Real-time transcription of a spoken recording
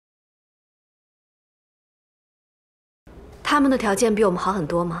他们的条件比我们好很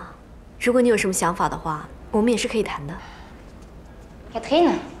多嘛。如果你有什么想法的话，我们也是可以谈的。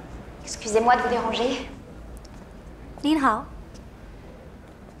Catherine, excusez-moi de vous déranger. 您好。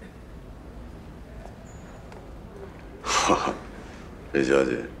哈哈，李小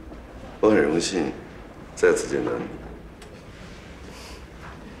姐，我很荣幸再次见到你。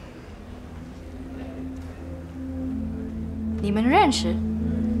你们认识？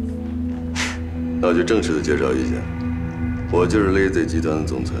那我就正式的介绍一下，我就是 Lazy 集团的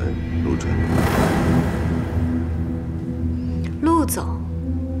总裁陆准。陆总，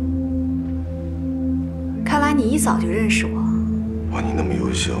看来你一早就认识我。哇，你那么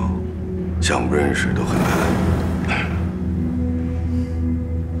优秀，想不认识都很难。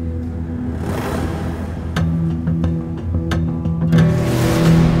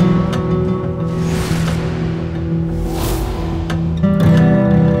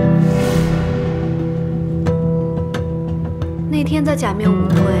 那天在假面舞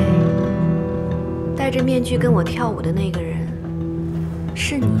会，戴着面具跟我跳舞的那个人，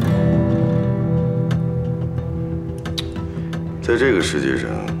是你。在这个世界上，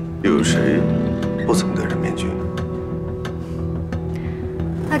又有谁不曾戴着面具呢？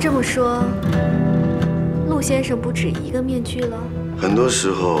那这么说，陆先生不止一个面具了？很多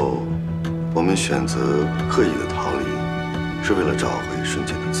时候，我们选择刻意的逃离，是为了找回瞬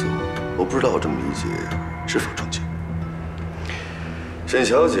间的自我。我不知道我这么理解是否正确。 沈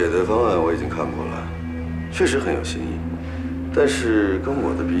小姐的方案我已经看过了，确实很有新意，但是跟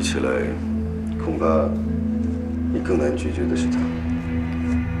我的比起来，恐怕你更难拒绝的是她。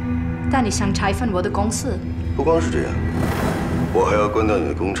但你想拆分我的公司？不光是这样，我还要关掉你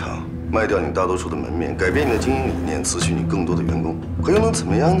的工厂，卖掉你大多数的门面，改变你的经营理念，辞去你更多的员工，可又能怎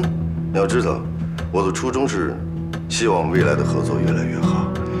么样呢？你要知道，我的初衷是希望未来的合作越来越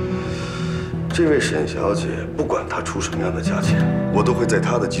好。 这位沈小姐，不管她出什么样的价钱，我都会在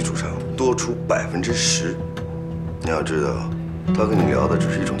她的基础上多出10%。你要知道，她跟你聊的只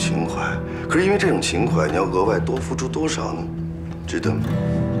是一种情怀，可是因为这种情怀，你要额外多付出多少呢？值得吗？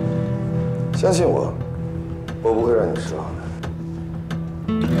相信我，我不会让你失望的。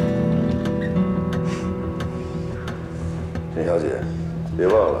沈小姐，别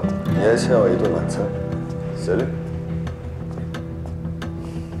忘了，你还欠我一顿晚餐。Salut。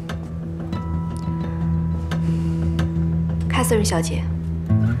 凯瑟琳小姐，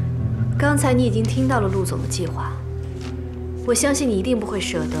刚才你已经听到了陆总的计划，我相信你一定不会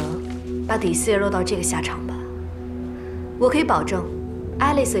舍得把迪塞尔落到这个下场吧？我可以保证，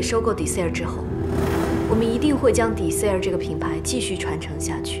爱丽丝收购迪塞尔之后，我们一定会将迪塞尔这个品牌继续传承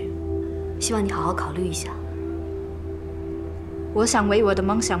下去。希望你好好考虑一下。我想为我的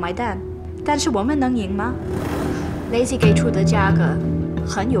梦想买单，但是我们能赢吗 ？Lazy 给出的价格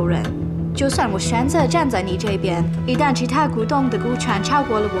很诱人。 就算我选择站在你这边，一旦其他股东的股权超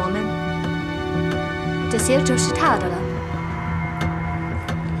过了我们，这些就是他的了。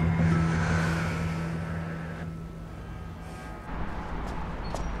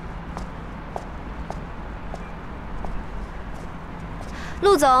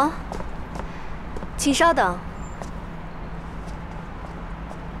陆总，请稍等。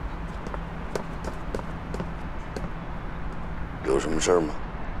有什么事儿吗？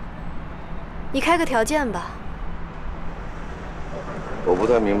 你开个条件吧。我不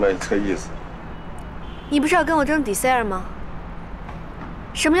太明白你的意思。你不是要跟我争迪塞尔吗？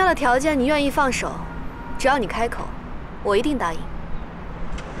什么样的条件你愿意放手？只要你开口，我一定答应。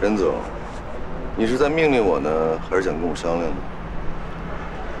任总，你是在命令我呢，还是想跟我商量呢？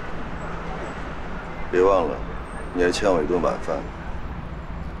别忘了，你还欠我一顿晚饭。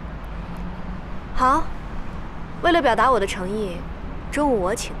好，为了表达我的诚意，中午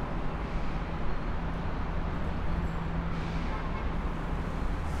我请。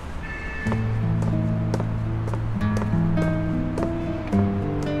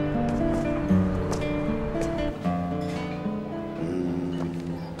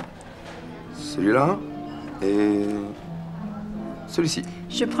 Celui-là et celui-ci.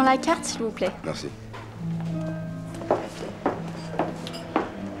 Je prends la carte, s'il vous plaît. Merci.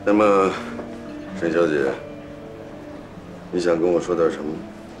 那么，沈小姐，你想跟我说点什么？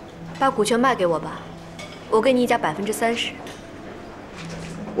把股权卖给我吧，我给你加30%。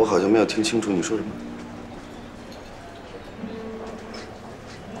我好像没有听清楚你说什么。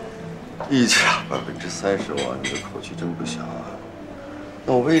一加30%，哇，你的口气真不小啊！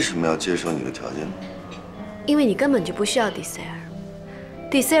 那我为什么要接受你的条件呢？因为你根本就不需要迪塞尔，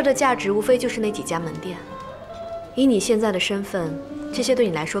迪塞尔的价值无非就是那几家门店。以你现在的身份，这些对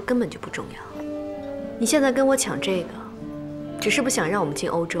你来说根本就不重要。你现在跟我抢这个，只是不想让我们进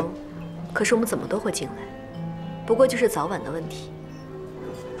欧洲，可是我们怎么都会进来。不过就是早晚的问题。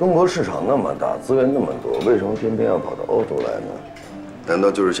中国市场那么大，资源那么多，为什么偏偏要跑到欧洲来呢？难道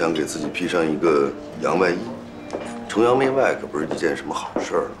就是想给自己披上一个洋外衣？崇洋媚外可不是一件什么好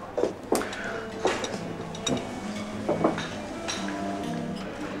事儿。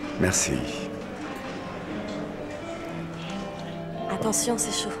Merci. Attention,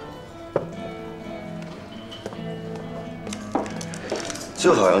 c'est chaud.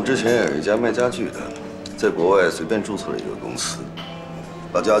 就好像之前有一家卖家具的，在国外随便注册了一个公司，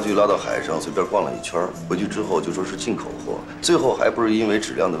把家具拉到海上随便逛了一圈，回去之后就说是进口货，最后还不是因为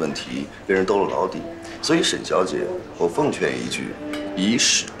质量的问题被人兜了牢底。所以沈小姐，我奉劝一句，以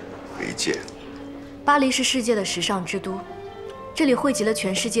史为鉴。巴黎是世界的时尚之都，这里汇集了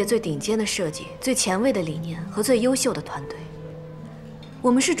全世界最顶尖的设计、最前卫的理念和最优秀的团队。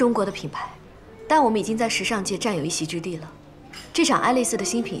我们是中国的品牌，但我们已经在时尚界占有一席之地了。这场爱丽丝的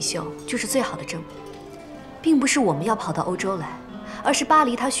新品秀就是最好的证明，并不是我们要跑到欧洲来，而是巴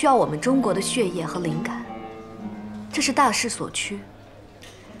黎它需要我们中国的血液和灵感，这是大势所趋。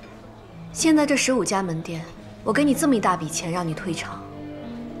现在这15家门店，我给你这么一大笔钱让你退场，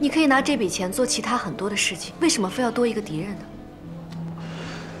你可以拿这笔钱做其他很多的事情，为什么非要多一个敌人呢？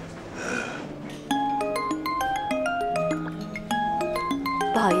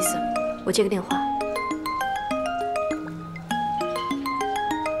不好意思，我接个电话。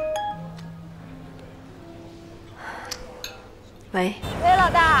喂，喂，老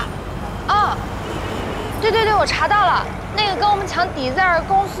大。哦，对，我查到了，那个跟我们抢底子的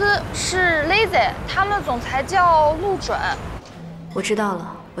公司是 Lazy， 他们的总裁叫陆准。我知道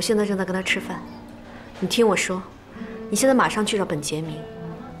了，我现在正在跟他吃饭。你听我说，你现在马上去找本杰明，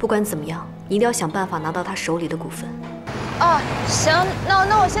不管怎么样，你一定要想办法拿到他手里的股份。哦，行，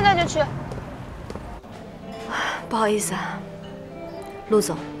那我现在就去。不好意思啊，陆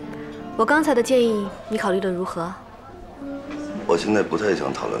总，我刚才的建议你考虑的如何？我现在不太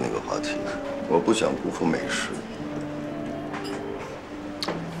想讨论那个话题，我不想辜负美食。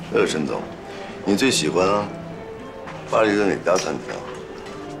沈总，你最喜欢巴黎的哪家餐厅？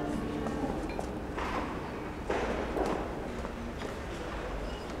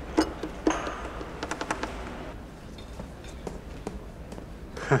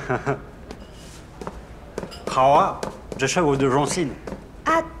好啊，这是我的荣幸。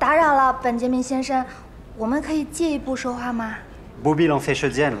啊，打扰了，本杰明先生，我们可以借一步说话吗？不必浪费时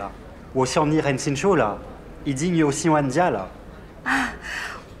间了，我向你很清楚了，已经有新玩家了。啊，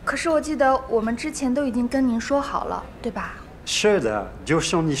可是我记得我们之前都已经跟您说好了，对吧？是的，就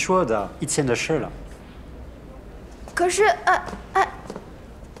像你说的，以前的事了。可是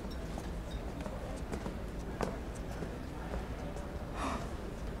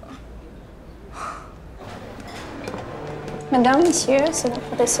，Madame, Monsieur, c'est le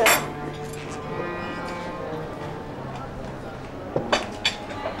professeur.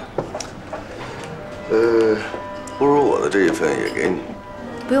 不如我的这一份也给你。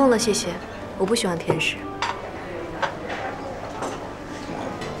不用了，谢谢，我不喜欢甜食。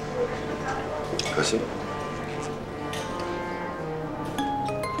可惜了。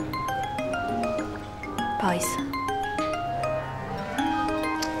不好意思。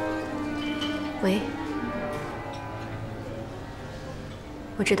喂，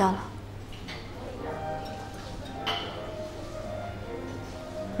我知道了。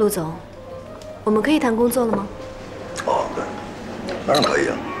陆总，我们可以谈工作了吗？哦，对，当然可以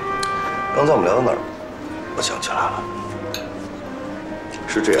啊。刚才我们聊到哪儿？我想起来了，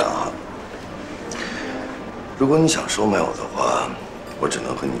是这样哈。如果你想收买我的话，我只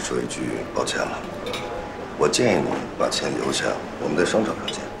能和你说一句抱歉了。我建议你把钱留下，我们在商场上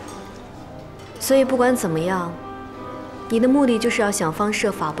见。所以不管怎么样，你的目的就是要想方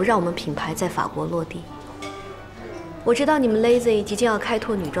设法不让我们品牌在法国落地。我知道你们 Lazy 即将要开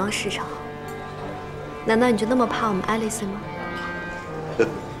拓女装市场，难道你就那么怕我们 Alice 吗？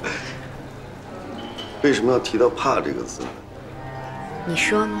为什么要提到“怕”这个字呢？你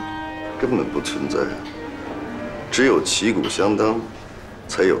说呢？根本不存在啊！只有旗鼓相当，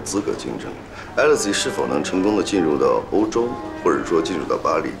才有资格竞争。Alice 是否能成功的进入到欧洲，或者说进入到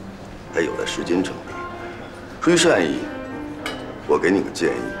巴黎，还有待时间证明。出于善意，我给你个建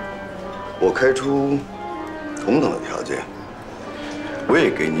议，我开出同等的条件，我也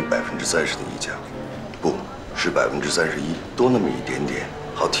给你30%的溢价，不是31%，多那么一点点，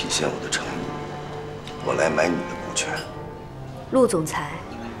好体现我的诚意。我来买你的股权。陆总裁，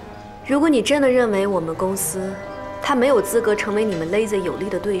如果你真的认为我们公司他没有资格成为你们 Lazy 有力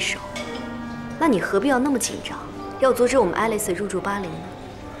的对手，那你何必要那么紧张，要阻止我们 Alice 入驻巴黎呢？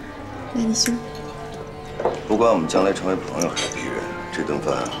那你兄，不管我们将来成为朋友还是敌人，这顿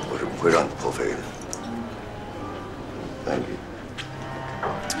饭我是不会让你破费的。Thank you。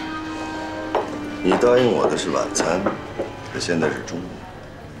你答应我的是晚餐，可现在是中午。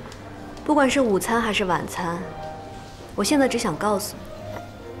不管是午餐还是晚餐，我现在只想告诉你，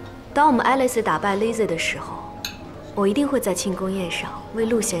当我们 Alice 打败 Lizzie 的时候，我一定会在庆功宴上为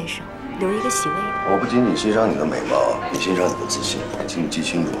陆先生留一个席位的。我不仅仅欣赏你的美貌，也欣赏你的自信。请你记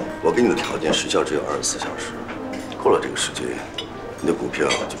清楚，我给你的条件时效只有24小时，过了这个时间，你的股票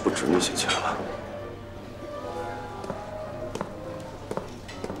就不值那些钱了。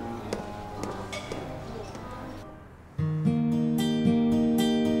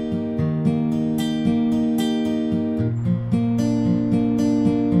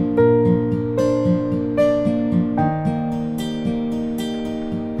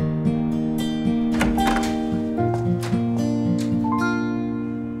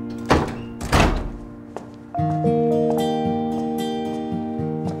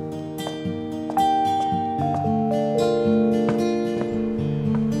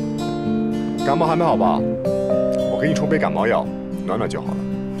 感冒还没好吧？我给你冲杯感冒药，暖暖就好了。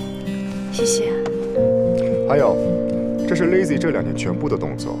谢谢。还有，这是 Lazy 这2年全部的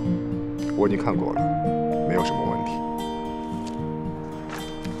动作，我已经看过了，没有什么问题。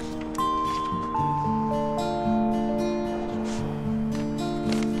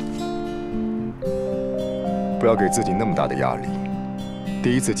不要给自己那么大的压力。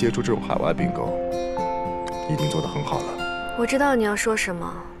第一次接触这种海外并购，已经做得很好了。我知道你要说什么。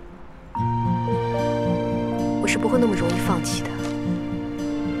 我是不会那么容易放弃的。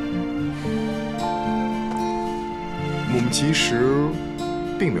我们其实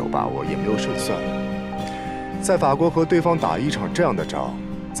并没有把握，也没有胜算。在法国和对方打一场这样的仗，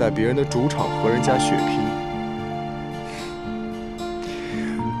在别人的主场和人家血拼，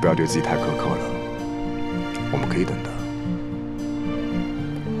不要对自己太苛刻了。我们可以等的。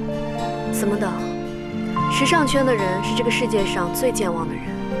怎么等？时尚圈的人是这个世界上最健忘的人。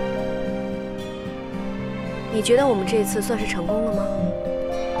 你觉得我们这次算是成功了吗？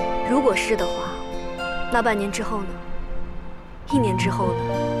如果是的话，那半年之后呢？1年之后呢？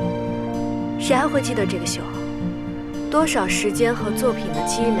谁还会记得这个秀？多少时间和作品的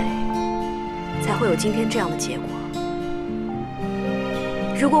积累，才会有今天这样的结果？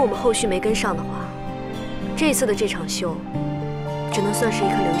如果我们后续没跟上的话，这次的这场秀，只能算是一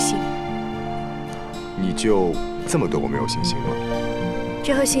颗流星。你就这么对我没有信心吗？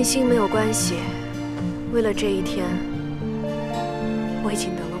这和信心没有关系。 为了这一天，我已经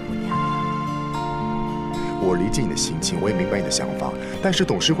等了5年了。我理解你的心情，我也明白你的想法，但是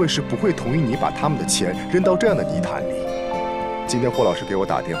董事会是不会同意你把他们的钱扔到这样的泥潭里。今天霍老师给我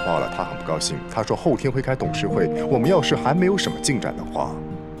打电话了，他很不高兴，他说后天会开董事会，我们要是还没有什么进展的话，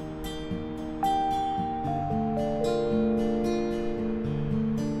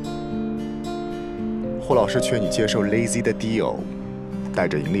霍老师劝你接受 Lazy 的 deal， 带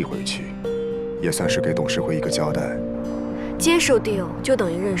着盈利回去。 也算是给董事会一个交代。接受 deal 就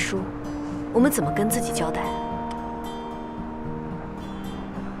等于认输，我们怎么跟自己交代？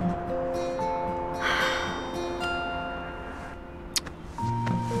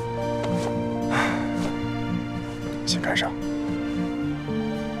先盖上。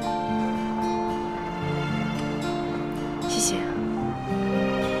谢谢。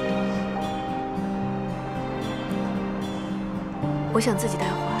我想自己待会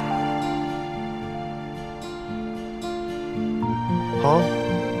儿。 好，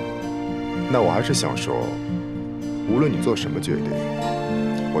那我还是想说，无论你做什么决定，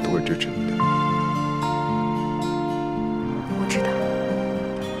我都会支持你的。我知道。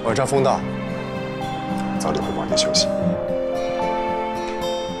晚上风大，早点回房间休息。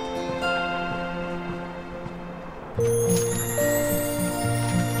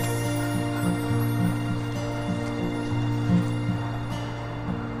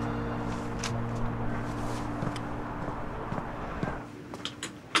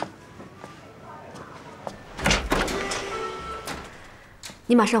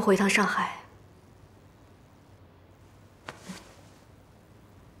你马上回趟上海。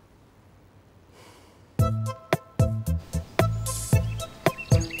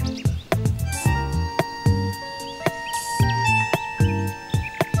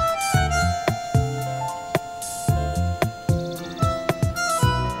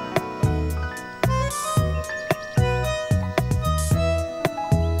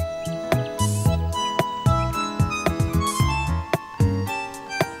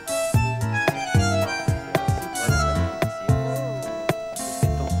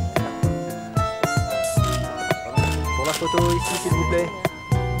photo ici, s'il vous plaît.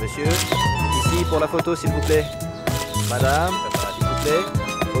 Monsieur, ici pour la photo, s'il vous plaît. Madame, s'il vous plaît.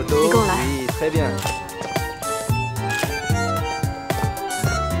 Photo. Oui, très bien.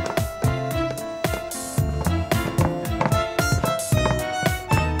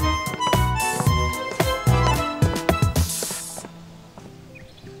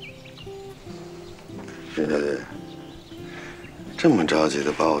 沈小姐，这么着急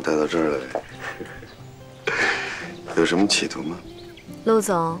的把我带到这儿来，有什么企图吗？陆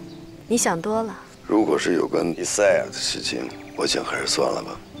总，你想多了。如果是有关伊塞尔的事情，我想还是算了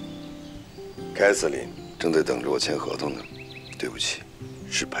吧。凯瑟琳正在等着我签合同呢。对不起，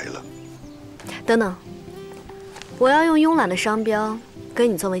失陪了。等等，我要用慵懒的商标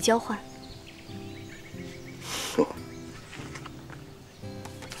跟你作为交换。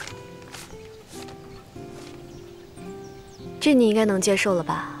这你应该能接受了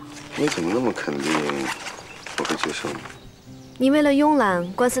吧？你怎么那么肯定我会接受呢？你为了慵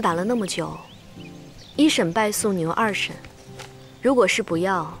懒官司打了那么久，一审败诉，你又二审，如果是不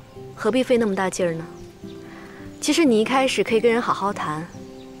要，何必费那么大劲儿呢？其实你一开始可以跟人好好谈，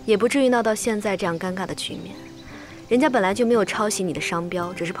也不至于闹到现在这样尴尬的局面。人家本来就没有抄袭你的商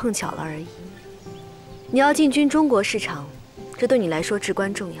标，只是碰巧了而已。你要进军中国市场，这对你来说至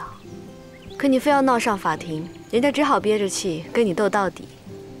关重要。可你非要闹上法庭，人家只好憋着气跟你斗到底。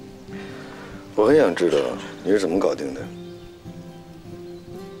我很想知道你是怎么搞定的。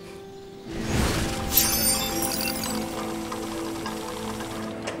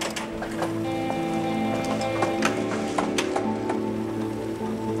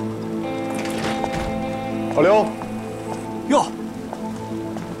老刘，哟，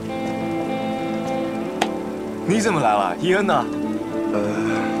你怎么来了？伊恩呢？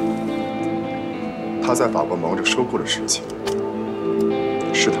他在法国忙着收购的事情，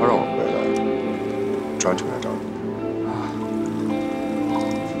是他让我回来，专程来找你。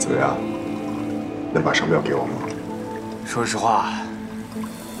怎么样？能把商标给我吗？说实话，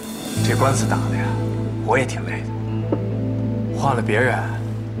这官司打的呀，我也挺累的。换了别人，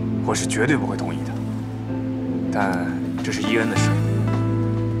我是绝对不会同意的。但这是伊恩的事，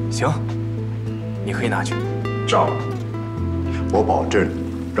行，你可以拿去。照了，我保证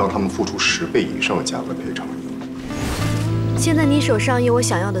让他们付出10倍以上的价格赔偿你。现在你手上有我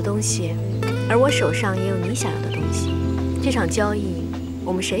想要的东西，而我手上也有你想要的东西。这场交易，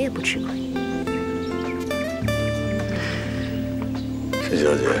我们谁也不吃亏。陈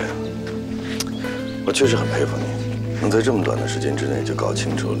小姐，我确实很佩服你，能在这么短的时间之内就搞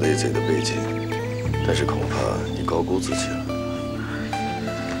清楚雷贼的背景。但是恐怕你高估自己了。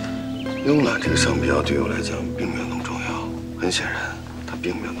慵懒这个商标对我来讲并没有那么重要，很显然，它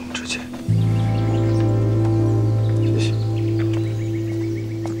并没有那么值钱。谢谢。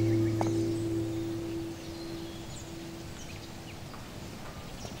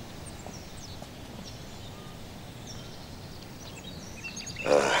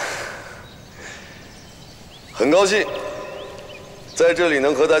很高兴在这里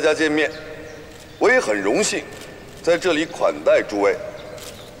能和大家见面。我也很荣幸，在这里款待诸位。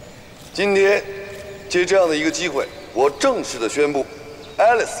今天借这样的一个机会，我正式的宣布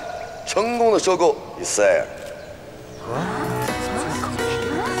 ，Alice 成功的收购伊塞尔。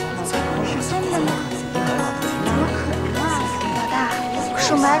老大，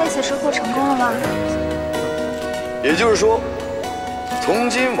是我们 Alice 收购成功了吗？也就是说，从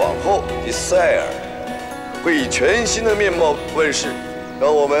今往后，伊塞尔会以全新的面貌问世，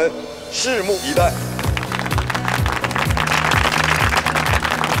让我们拭目以待。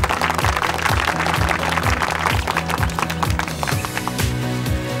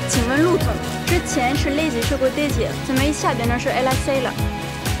请问陆总，之前是 Lazy 收购 Daisy， 怎么一下变成是 LSA 了？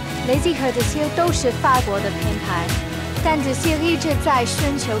 Lazy 和这些都是法国的品牌，但这些一直在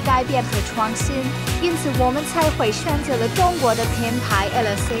寻求改变和创新，因此我们才会选择了中国的品牌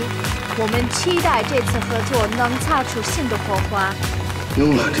LSA。我们期待这次合作能擦出新的火花。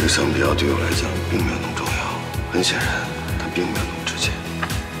慵懒这个商标对我来讲并没有那么重要，很显然，它并没有那么值钱。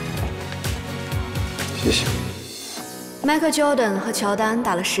谢谢。迈克·乔丹和乔丹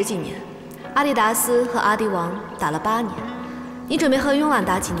打了10几年，阿迪达斯和阿迪王打了8年。你准备和慵懒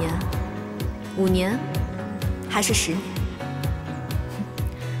打几年？5年，还是10年？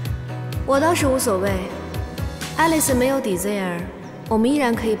我倒是无所谓。Alice 没有 Desire， 我们依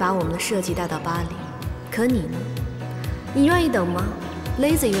然可以把我们的设计带到巴黎。可你呢？你愿意等吗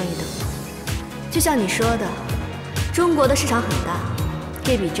？Lazy 愿意等吗？就像你说的，中国的市场很大，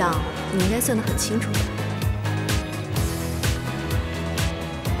这笔账你应该算得很清楚的。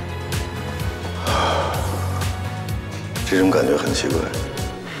这种感觉很奇怪，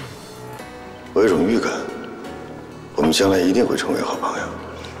我有种预感，我们将来一定会成为好朋友。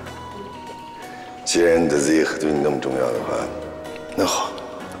既然 Desire 对你那么重要的话，那好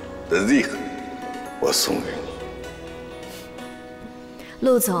 ，Desire 我送给你。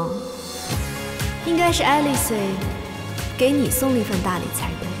陆总，应该是 Alice 给你送了一份大礼才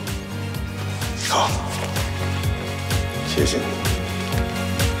对。好，谢谢你。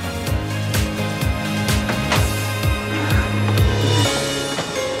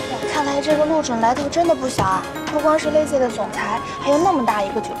这个陆准来头真的不小啊！不光是 Lazy 的总裁，还有那么大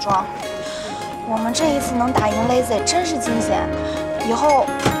一个酒庄。我们这一次能打赢 Lazy 真是惊险，以后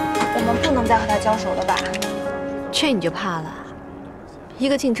我们不能再和他交手了吧？这你就怕了？一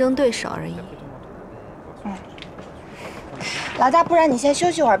个竞争对手而已。老大，不然你先休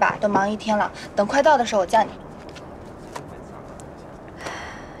息会儿吧，都忙一天了。等快到的时候我叫你。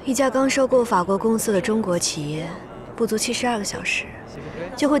一家刚收购法国公司的中国企业，不足72个小时，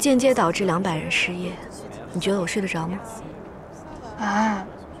就会间接导致200人失业。你觉得我睡得着吗？啊？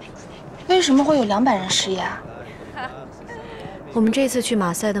为什么会有200人失业啊？我们这次去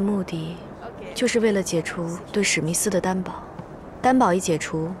马赛的目的，就是为了解除对史密斯的担保。担保一解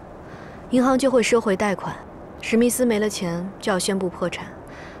除，银行就会收回贷款。史密斯没了钱就要宣布破产，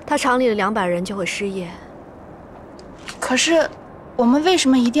他厂里的200人就会失业。可是，我们为什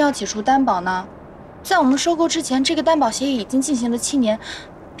么一定要解除担保呢？在我们收购之前，这个担保协议已经进行了7年，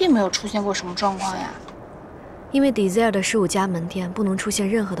并没有出现过什么状况呀。因为 Desire 的15家门店不能出现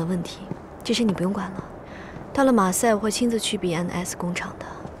任何的问题，这些你不用管了。到了马赛，我会亲自去 BNS 工厂的。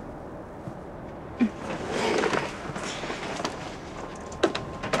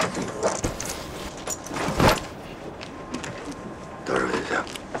打扰一下，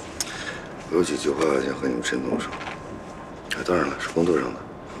我有几句话想和你们陈总说。当然了，是工作上的，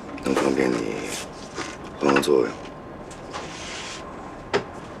能方便你换换座位。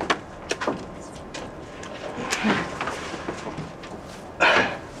哎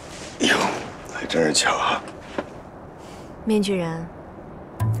呦，还真是巧啊！面具人，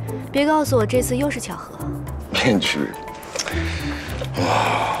别告诉我这次又是巧合。面具人，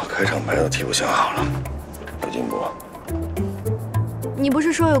哇，开场白都替我想好了，有进步。你不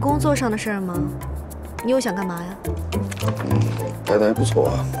是说有工作上的事儿吗？你又想干嘛呀？待的还不错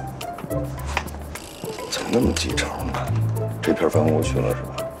啊，怎么那么记仇呢？这片翻过去了是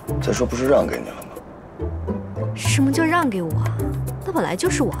吧？再说不是让给你了吗？什么叫让给我？那本来就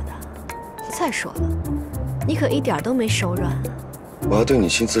是我的。再说了，你可一点都没手软。我要对你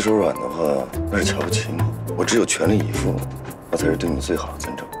心慈手软的话，那是瞧不起你。我只有全力以赴，那才是对你最好的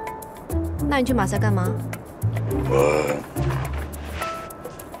尊重。那你去马赛干嘛？我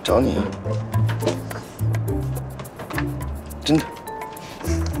找你啊，真的。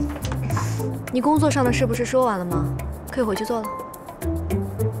你工作上的事不是说完了吗？可以回去做了。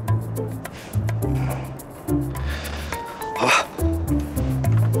好吧。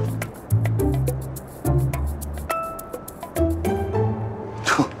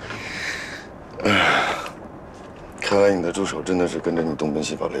看来你的助手真的是跟着你东奔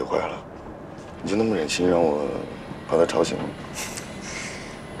西跑累坏了，你就那么忍心让我把他吵醒吗？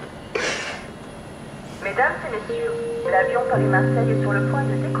 Mesdames et messieurs, l'avion Paris-Marseille est sur le point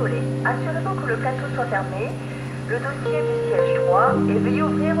de décoller. Assurez-vous que le plateau soit fermé, le dossier du siège 3 et veuillez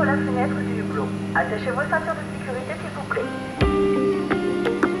ouvrir la fenêtre du hublot. Attachez vos ceintures de sécurité s'il vous plaît.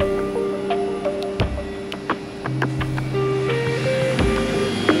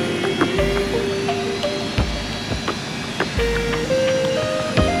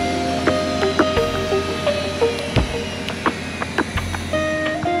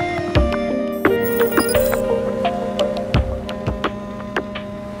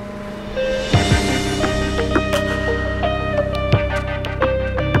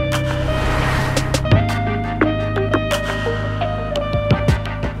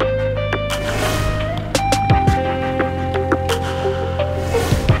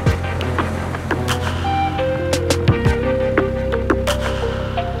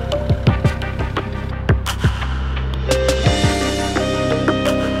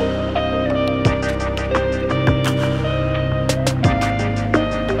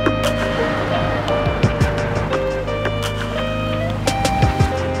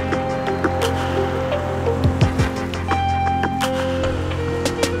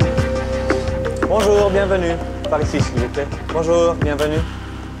 Bonjour, bienvenue. Par ici, s'il vous plaît. Bonjour, bienvenue.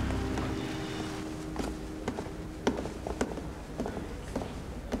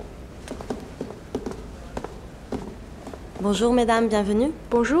 Bonjour, mesdames, bienvenue.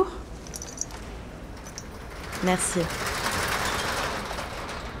 Bonjour. Merci.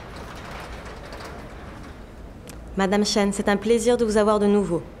 Madame Chen, c'est un plaisir de vous avoir de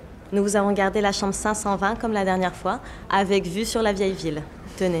nouveau. Nous vous avons gardé la chambre 520 comme la dernière fois, avec vue sur la vieille ville.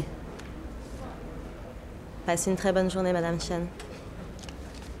 Tenez. Passez une très bonne journée, Madame Chen.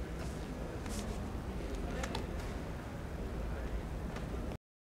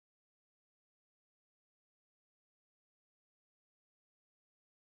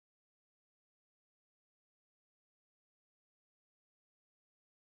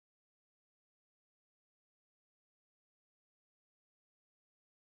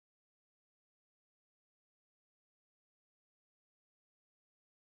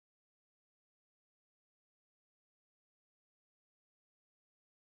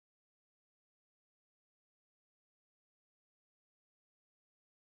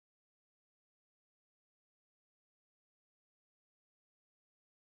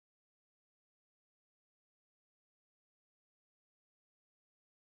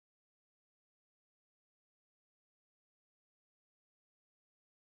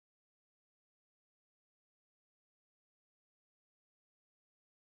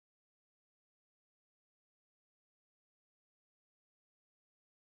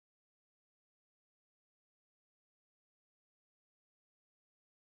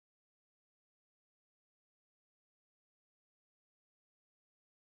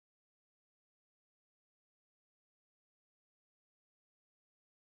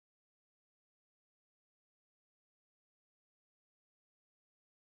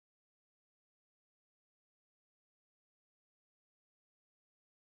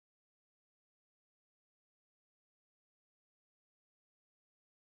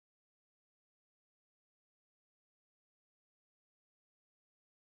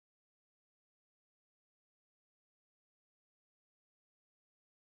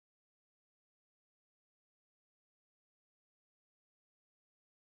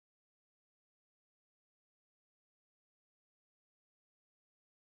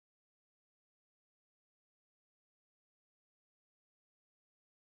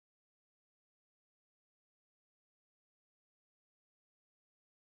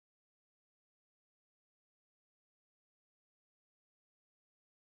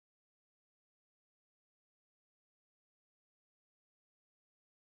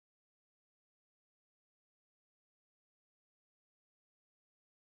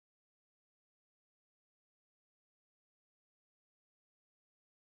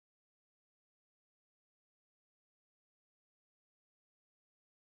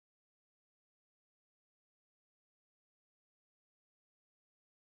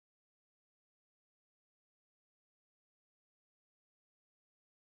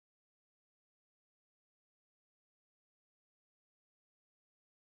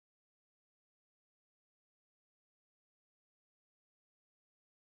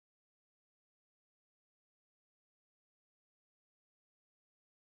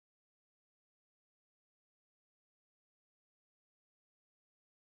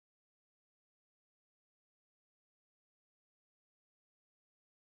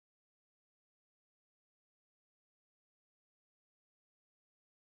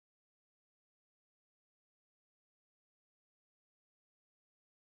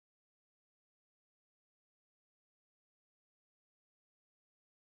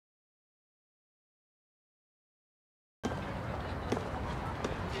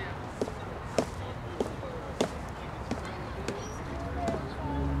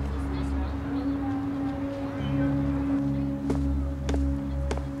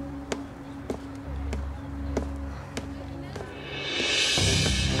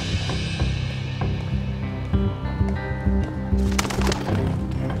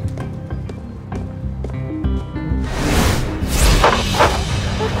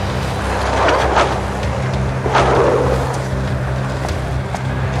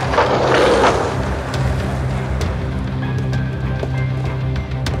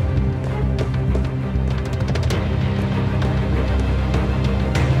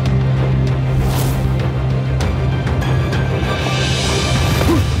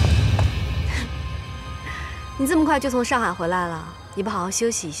 快就从上海回来了，你不好好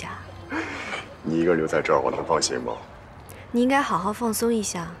休息一下？你一个人留在这儿，我能放心吗？你应该好好放松一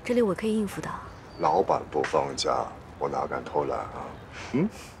下，这里我可以应付的。老板不放假，我哪敢偷懒啊？嗯，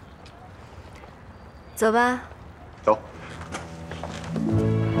走吧。走。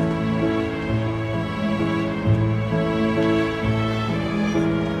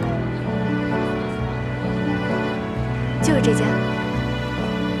就是这家。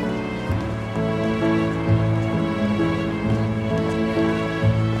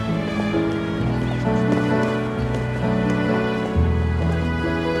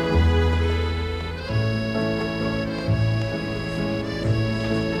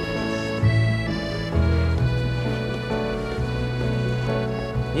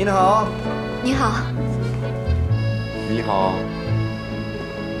您好。你好。你好。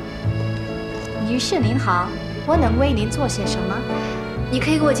女士您好，我能为您做些什么？你可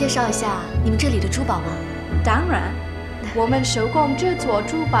以给我介绍一下你们这里的珠宝吗？当然，我们手工制作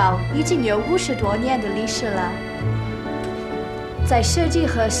珠宝已经有50多年的历史了。在设计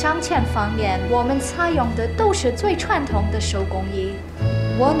和镶嵌方面，我们采用的都是最传统的手工艺。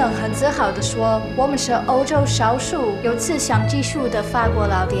我能很自豪地说，我们是欧洲少数有此项技术的法国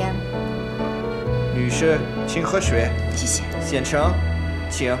老店。女士，请喝水。谢谢。先生，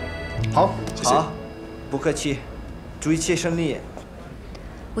请。好，谢谢。好，不客气，祝一切顺利。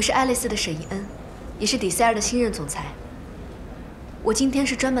我是爱丽丝的沈怡恩，也是迪塞尔的新任总裁。我今天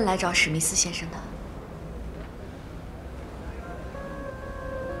是专门来找史密斯先生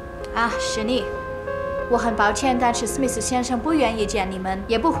的。啊，是你。我很抱歉，但是史密斯先生不愿意见你们，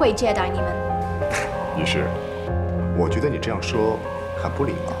也不会接待你们。女士，我觉得你这样说很不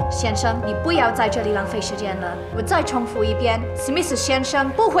礼貌。先生，你不要在这里浪费时间了。我再重复一遍，史密斯先生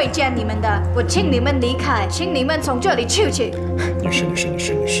不会见你们的。我请你们离开，请你们从这里出去。女士，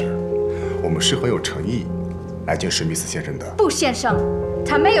我们是很有诚意来见史密斯先生的。不，先生，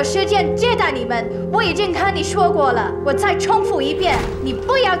他没有时间接待你们。我已经和你说过了，我再重复一遍，你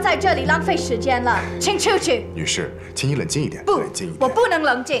不要在这里浪费时间了，请出去。女士，请你冷静一点。不，冷静一点。我不能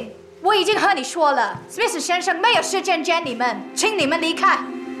冷静。我已经和你说了，史密斯先生没有时间见你们，请你们离开。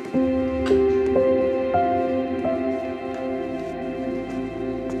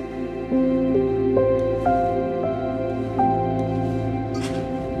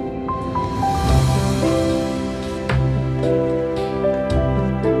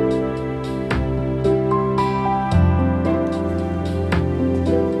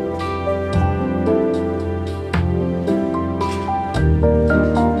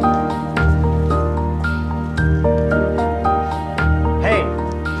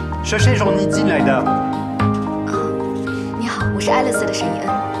是谁让你进来的？你好，我是爱丽丝的沈怡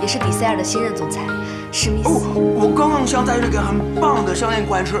恩，也是迪塞尔的新任总裁，史密斯。我刚刚想带这个很棒的项链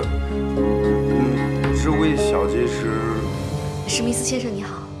过来吃。这位小姐是？史密斯先生你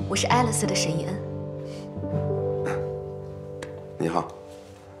好，我是爱丽丝的沈怡恩。你好。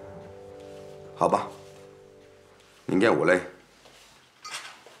好吧。应该我嘞。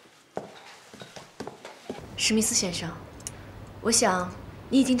史密斯先生，我想。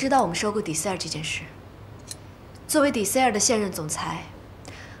你已经知道我们收购迪塞尔这件事。作为迪塞尔的现任总裁，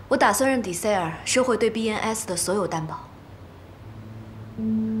我打算让迪塞尔收回对 BNS 的所有担保。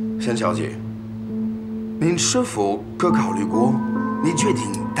沈小姐，您是否可考虑过你决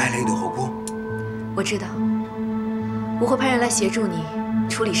定带来的后果？我知道，我会派人来协助你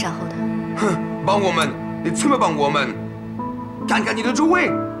处理善后的。哼，帮我们？你怎么帮我们？看看你的周围，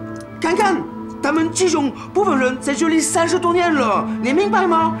看看。他们其中部分人在这里30多年了，你明白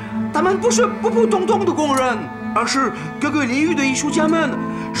吗？他们不是普普通通的工人，而是各个领域的艺术家们。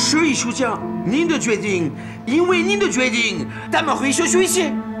是艺术家，您的决定，因为您的决定，他们会失去一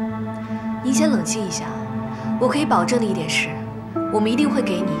切。您先冷静一下，我可以保证的一点是，我们一定会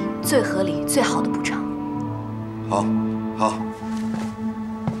给你最合理、最好的补偿。好，好。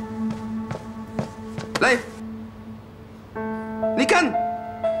来，你看。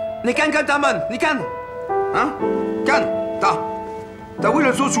你看看他们，你看，啊，看他为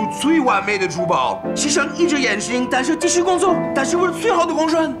了做出最完美的珠宝，牺牲一只眼睛，但是继续工作，但是为了最好的工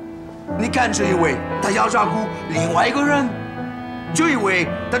人。你看这一位，他要照顾另外一个人，这一位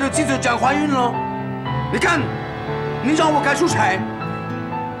他的妻子将怀孕了。你看，你让我赶出差，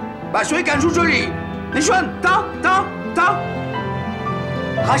把谁赶出这里？你选他，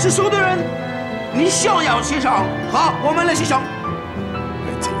还是所有的人？你想要协商？好，我们来协商。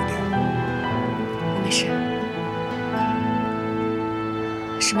是，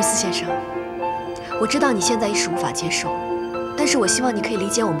史密斯先生，我知道你现在一时无法接受，但是我希望你可以理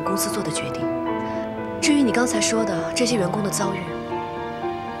解我们公司做的决定。至于你刚才说的这些员工的遭遇，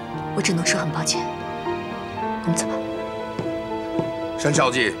我只能说很抱歉。我们走吧。沈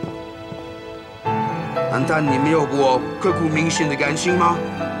小姐，难道你没有过刻骨铭心的感情吗？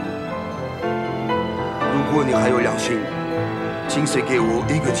如果你还有良心，请再给我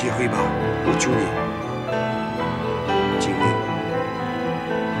一个机会吧，我求你，今天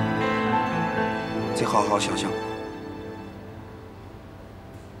再好好想想。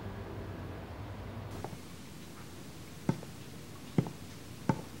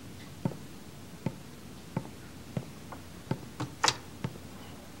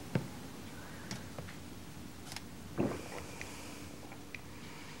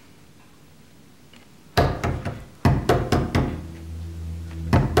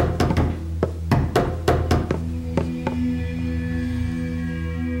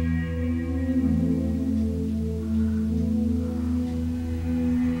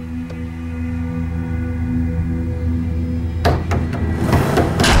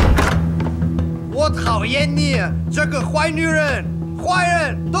讨厌你这个坏女人！坏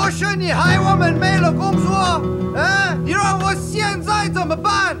人都是你害我们没了工作！啊！你让我现在怎么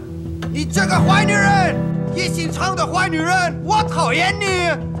办？你这个坏女人，一心肠的坏女人！我讨厌你！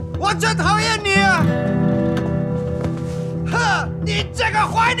我真讨厌你！哼！你这个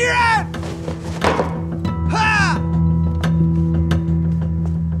坏女人！哼！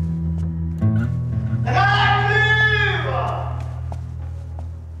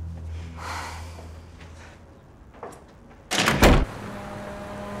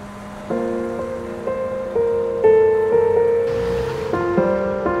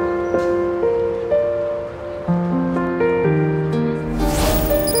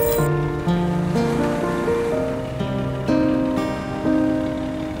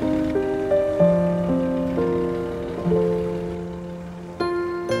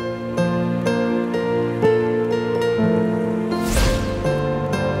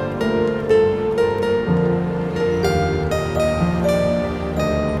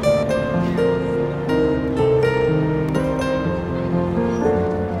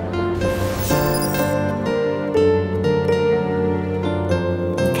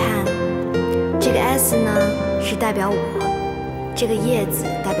 代表我，这个叶子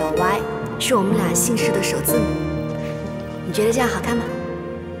代表 Y， 是我们俩姓氏的首字母。你觉得这样好看吗？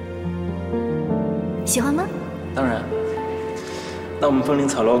喜欢吗？当然。那我们风铃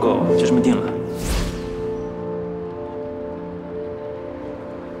草 logo 就这么定了。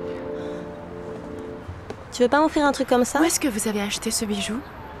Tu veux pas m'offrir un truc comme ça? Où est-ce que vous avez acheté ce bijou?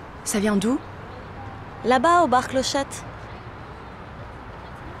 Ça vient d'où? Là-bas, au bar Clochette.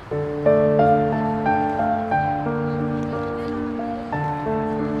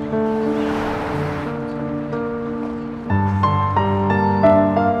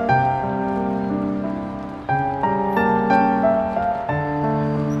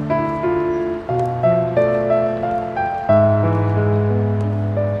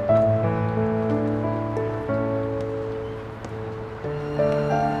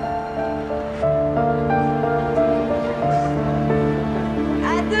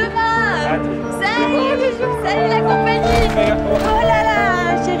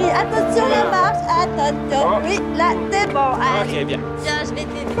 Oui, là, c'est bon. Allez. Ok, bien. Tiens, je vais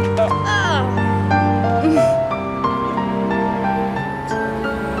t'aider. Oh.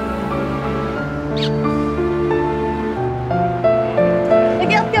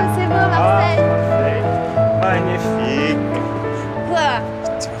 Regarde comme c'est beau, Marseille. Magnifique. Quoi?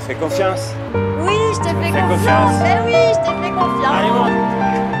 Tu me fais confiance? Oui, je te fais confiance. Ben oui, je te fais confiance. Allez, monte.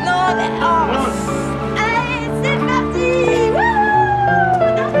 Non, mais oh. Allez, c'est parti. Wouhou.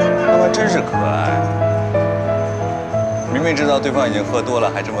 他们真是可爱。 明明知道对方已经喝多了，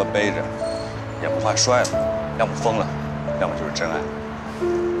还这么背着，也不怕摔了，要么疯了，要么就是真爱。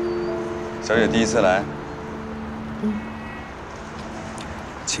小姐第一次来，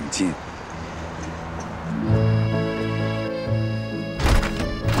请进。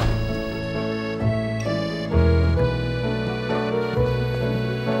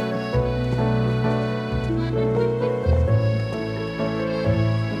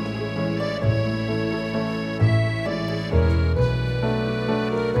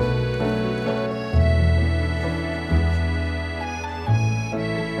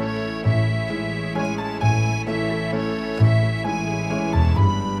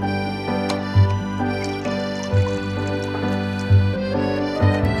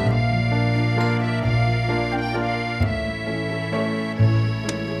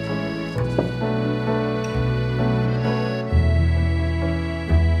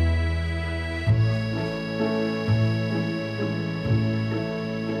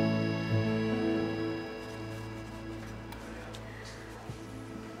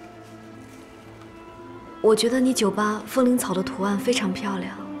我觉得你酒吧风铃草的图案非常漂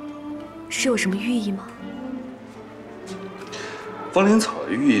亮，是有什么寓意吗？风铃草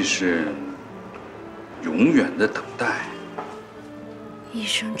的寓意是永远的等待，一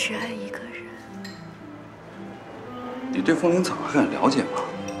生只爱一个人。你对风铃草还很了解吗？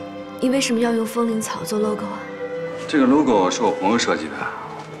你为什么要用风铃草做 logo 啊？这个 logo 是我朋友设计的，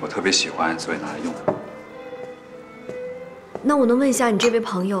我特别喜欢，所以拿来用。那我能问一下你这位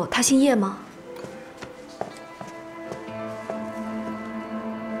朋友，他姓叶吗？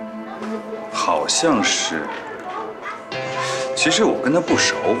好像是。其实我跟他不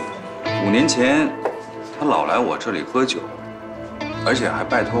熟，5年前他老来我这里喝酒，而且还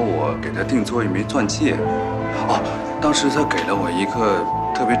拜托我给他定做一枚钻戒。哦，当时他给了我一颗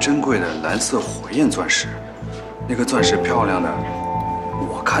特别珍贵的蓝色火焰钻石，那颗钻石漂亮的，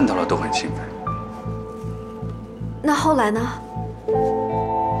我看到了都很兴奋。那后来呢？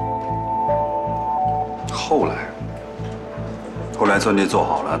后来钻戒做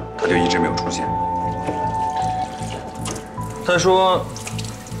好了，他就一直没有出现。他说，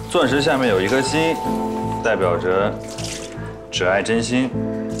钻石下面有一颗心，代表着只爱真心。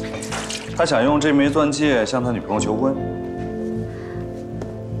他想用这枚钻戒向他女朋友求婚。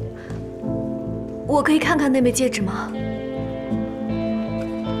我可以看看那枚戒指吗？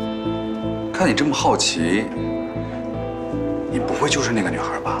看你这么好奇，你不会就是那个女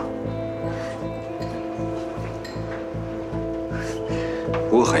孩吧？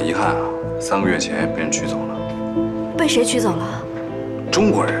不过很遗憾啊，3个月前被人取走了。被谁取走了？中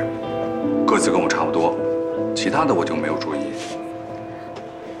国人，个子跟我差不多，其他的我就没有注意。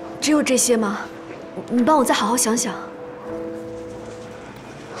只有这些吗？你帮我再好好想想。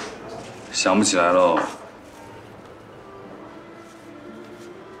想不起来喽。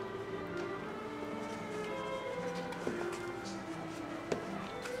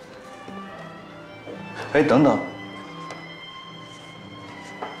哎，等等。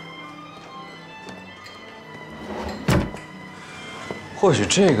或许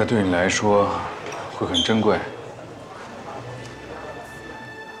这个对你来说会很珍贵。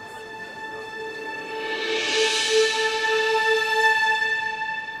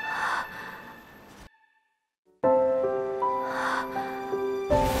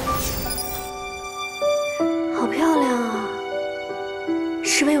好漂亮啊！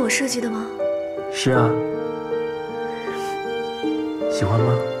是为我设计的吗？是啊。喜欢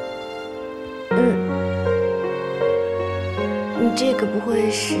吗？你这个不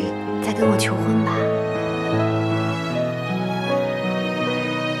会是在跟我求婚吧？